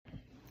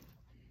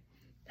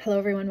Hello,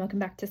 everyone. Welcome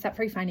back to Set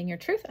Free Finding Your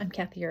Truth. I'm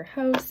Kathy, your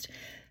host.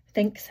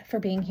 Thanks for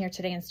being here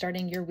today and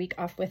starting your week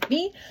off with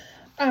me.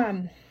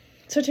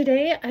 So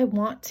today I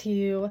want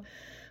to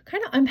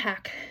kind of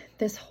unpack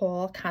this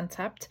whole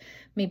concept.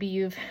 Maybe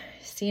you've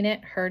seen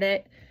it, heard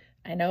it.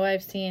 I know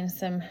I've seen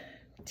some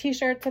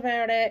t-shirts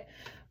about it,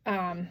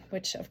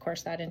 which of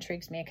course that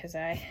intrigues me because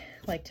I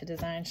like to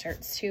design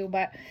shirts too,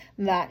 but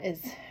that is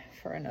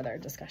for another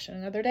discussion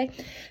another day.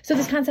 So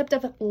this concept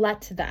of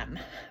let them,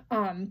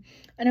 and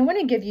I want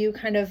to give you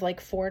kind of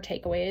like 4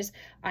 takeaways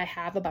I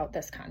have about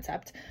this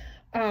concept.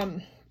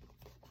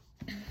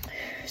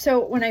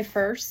 So when I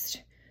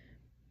first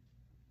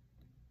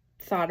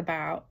thought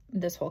about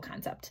this whole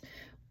concept,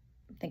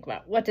 think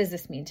about what does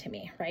this mean to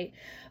me, right?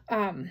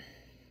 And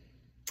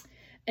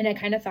I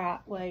kind of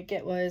thought like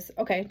it was,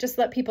 okay, just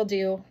let people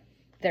do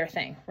their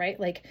thing, right?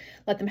 Like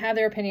let them have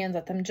their opinions,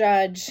 let them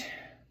judge,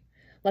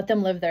 let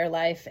them live their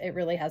life. It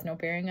really has no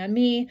bearing on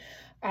me.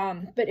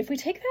 But if we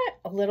take that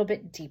a little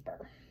bit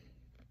deeper,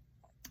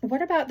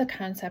 what about the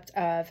concept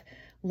of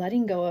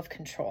letting go of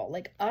control?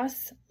 Like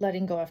us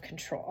letting go of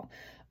control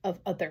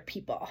of other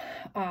people.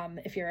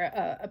 If you're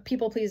a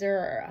people pleaser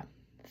or a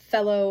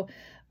fellow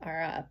or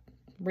a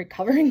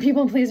recovering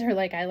people pleaser,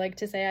 like I like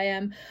to say I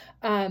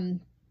am,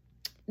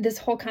 this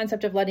whole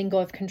concept of letting go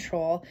of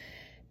control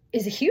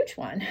is a huge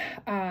one.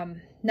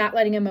 Not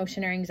letting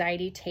emotion or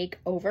anxiety take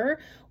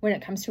over when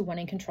it comes to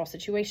wanting control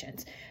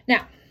situations.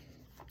 Now,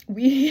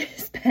 we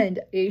spend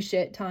a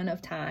shit ton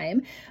of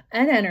time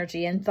and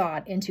energy and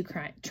thought into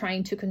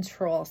trying to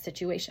control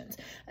situations.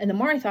 And the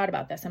more I thought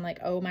about this, I'm like,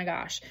 oh my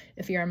gosh,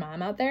 if you're a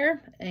mom out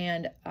there,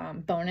 and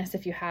bonus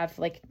if you have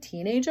like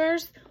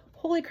teenagers,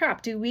 holy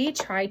crap, do we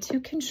try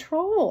to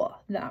control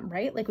them,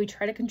 right? Like we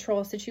try to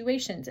control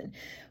situations and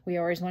we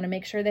always want to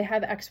make sure they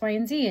have X, Y,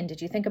 and Z. And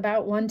did you think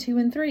about 1, 2,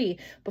 and 3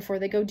 before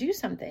they go do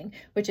something,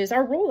 which is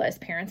our role as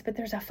parents, but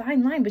there's a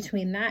fine line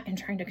between that and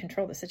trying to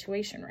control the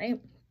situation, right?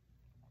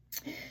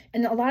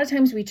 And a lot of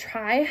times we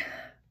get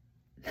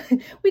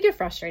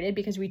frustrated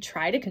because we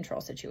try to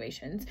control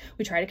situations.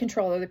 We try to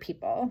control other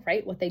people,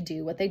 right? What they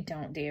do, what they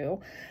don't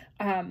do.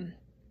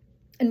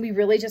 And we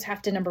really just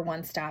have to, number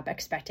one, stop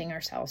expecting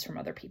ourselves from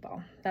other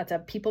people. That's a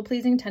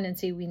people-pleasing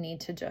tendency we need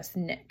to just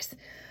nix.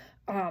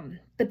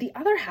 But the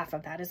other half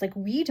of that is like,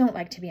 we don't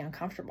like to be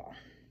uncomfortable.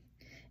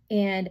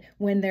 And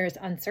when there's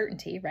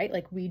uncertainty, right?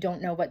 Like we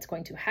don't know what's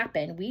going to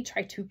happen. We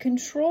try to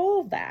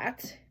control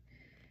that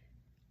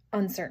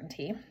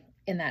uncertainty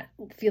in that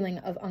feeling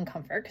of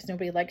uncomfort, because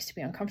nobody likes to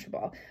be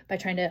uncomfortable, by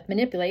trying to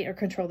manipulate or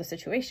control the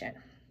situation.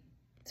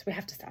 So we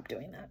have to stop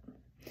doing that.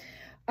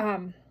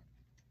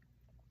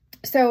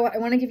 So I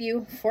want to give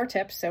you 4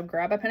 tips. So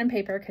grab a pen and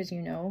paper, because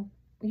you know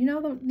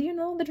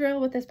the drill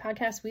with this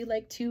podcast. We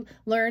like to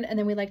learn and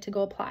then we like to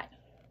go apply.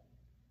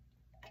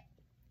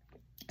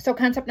 So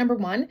concept number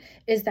 1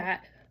 is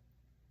that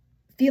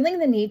feeling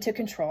the need to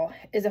control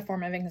is a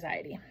form of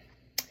anxiety.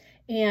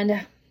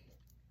 And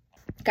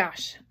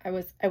gosh, I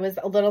was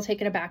a little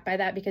taken aback by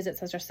that because it's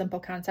such a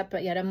simple concept,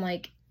 but yet I'm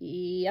like,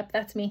 yep,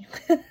 that's me.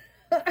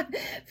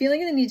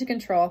 Feeling the need to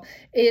control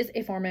is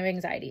a form of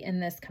anxiety. And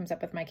this comes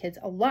up with my kids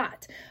a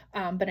lot.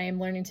 But I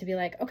am learning to be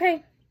like, okay,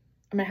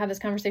 I'm going to have this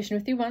conversation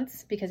with you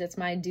once because it's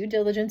my due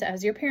diligence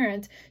as your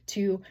parent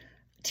to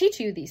teach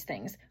you these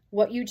things.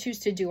 What you choose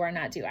to do or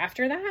not do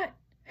after that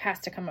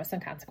has to come with some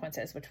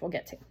consequences, which we'll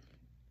get to.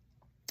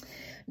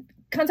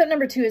 Concept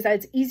number 2 is that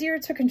it's easier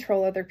to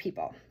control other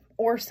people,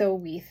 or so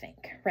we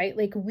think, right?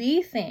 Like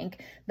we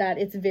think that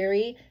it's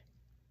very,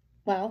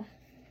 well,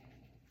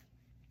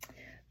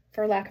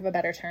 for lack of a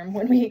better term,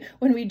 when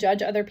we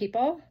judge other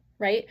people,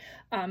 right?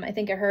 I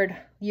think I heard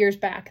years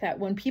back that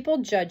when people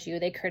judge you,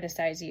 they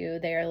criticize you,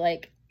 they're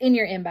like in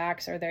your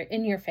inbox or they're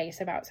in your face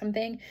about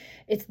something,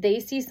 it's they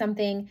see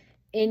something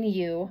in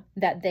you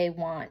that they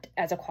want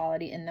as a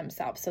quality in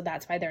themselves. So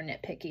that's why they're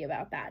nitpicky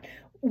about that.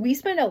 We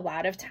spend a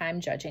lot of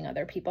time judging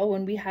other people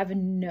when we have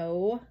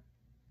no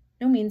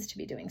means to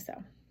be doing so.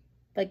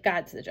 Like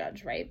God's the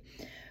judge, right?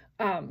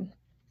 And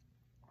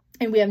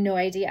we have no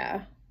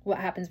idea what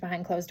happens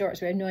behind closed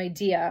doors. We have no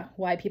idea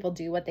why people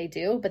do what they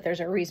do, but there's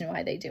a reason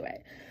why they do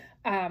it.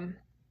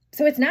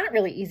 So it's not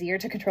really easier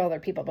to control other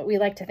people, but we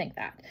like to think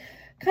that.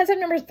 Concept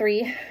number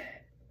 3,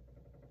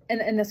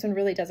 and this one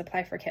really does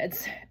apply for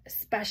kids,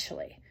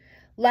 especially.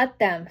 Let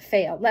them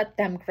fail, let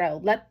them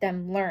grow, let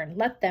them learn,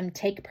 let them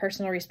take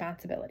personal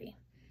responsibility.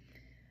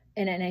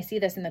 And I see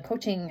this in the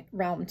coaching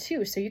realm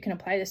too. So you can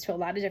apply this to a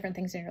lot of different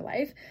things in your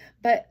life,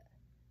 but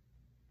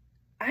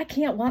I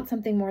can't want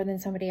something more than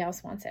somebody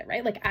else wants it,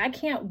 right? Like I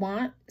can't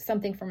want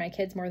something for my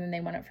kids more than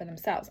they want it for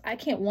themselves. I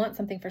can't want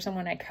something for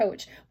someone I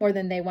coach more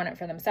than they want it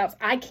for themselves.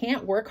 I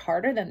can't work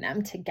harder than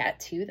them to get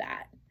to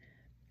that.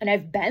 And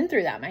I've been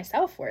through that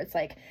myself where it's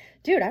like,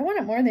 dude, I want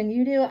it more than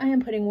you do. I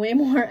am putting way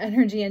more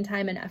energy and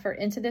time and effort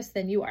into this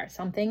than you are.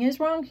 Something is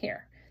wrong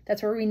here.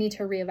 That's where we need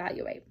to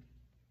reevaluate.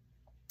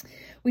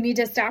 We need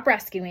to stop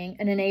rescuing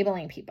and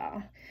enabling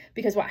people,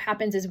 because what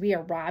happens is we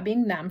are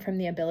robbing them from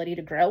the ability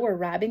to grow. We're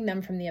robbing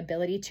them from the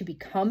ability to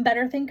become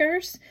better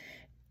thinkers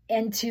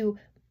and to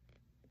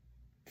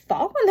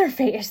fall on their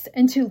face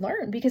and to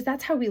learn, because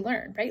that's how we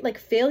learn, right? Like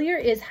failure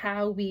is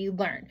how we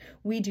learn.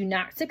 We do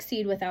not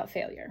succeed without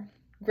failure.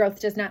 Growth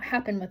does not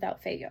happen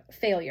without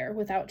failure,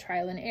 without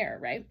trial and error,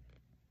 right?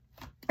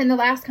 And the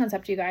last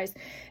concept, you guys,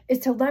 is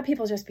to let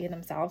people just be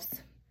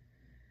themselves.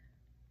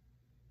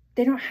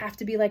 They don't have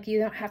to be like you.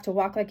 They don't have to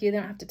walk like you. They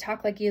don't have to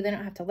talk like you. They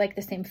don't have to like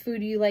the same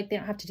food you like. They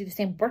don't have to do the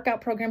same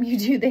workout program you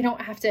do. They don't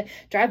have to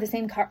drive the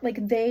same car.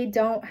 Like they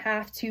don't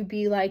have to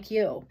be like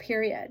you,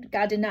 period.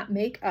 God did not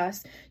make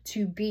us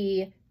to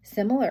be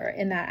similar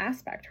in that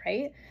aspect,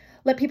 right?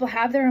 Let people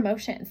have their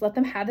emotions. Let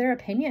them have their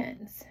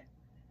opinions.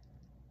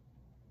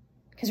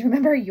 Because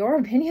remember, your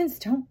opinions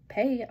don't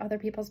pay other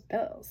people's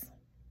bills,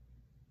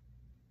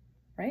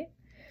 right?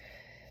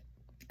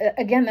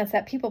 Again, that's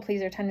that people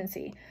pleaser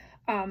tendency.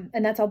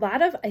 And that's a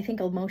lot of, I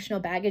think,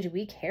 emotional baggage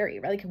we carry,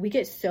 right? Like we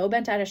get so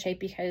bent out of shape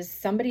because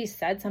somebody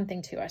said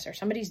something to us or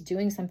somebody's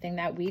doing something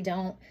that we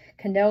don't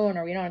condone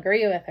or we don't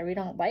agree with or we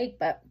don't like.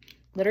 But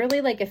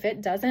literally, like if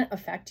it doesn't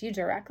affect you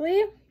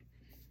directly,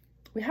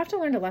 we have to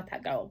learn to let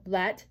that go.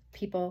 Let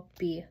people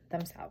be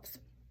themselves.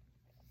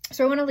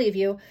 So I want to leave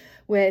you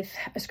with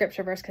a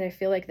scripture verse because I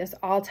feel like this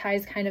all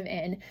ties kind of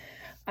in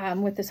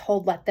with this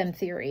whole let them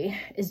theory,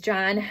 is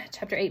John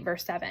chapter 8,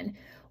 verse 7.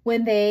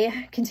 When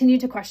they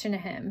continued to question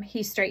him,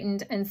 he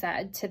straightened and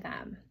said to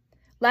them,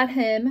 "Let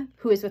him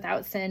who is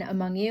without sin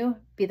among you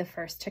be the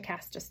first to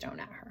cast a stone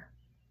at her."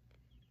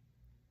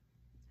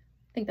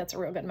 I think that's a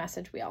real good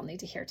message we all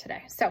need to hear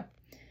today. So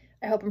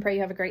I hope and pray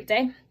you have a great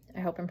day. I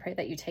hope and pray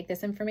that you take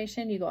this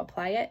information, you go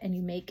apply it, and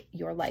you make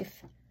your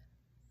life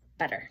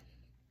better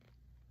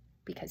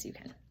because you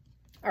can.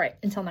 All right,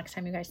 until next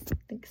time, you guys,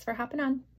 thanks for hopping on.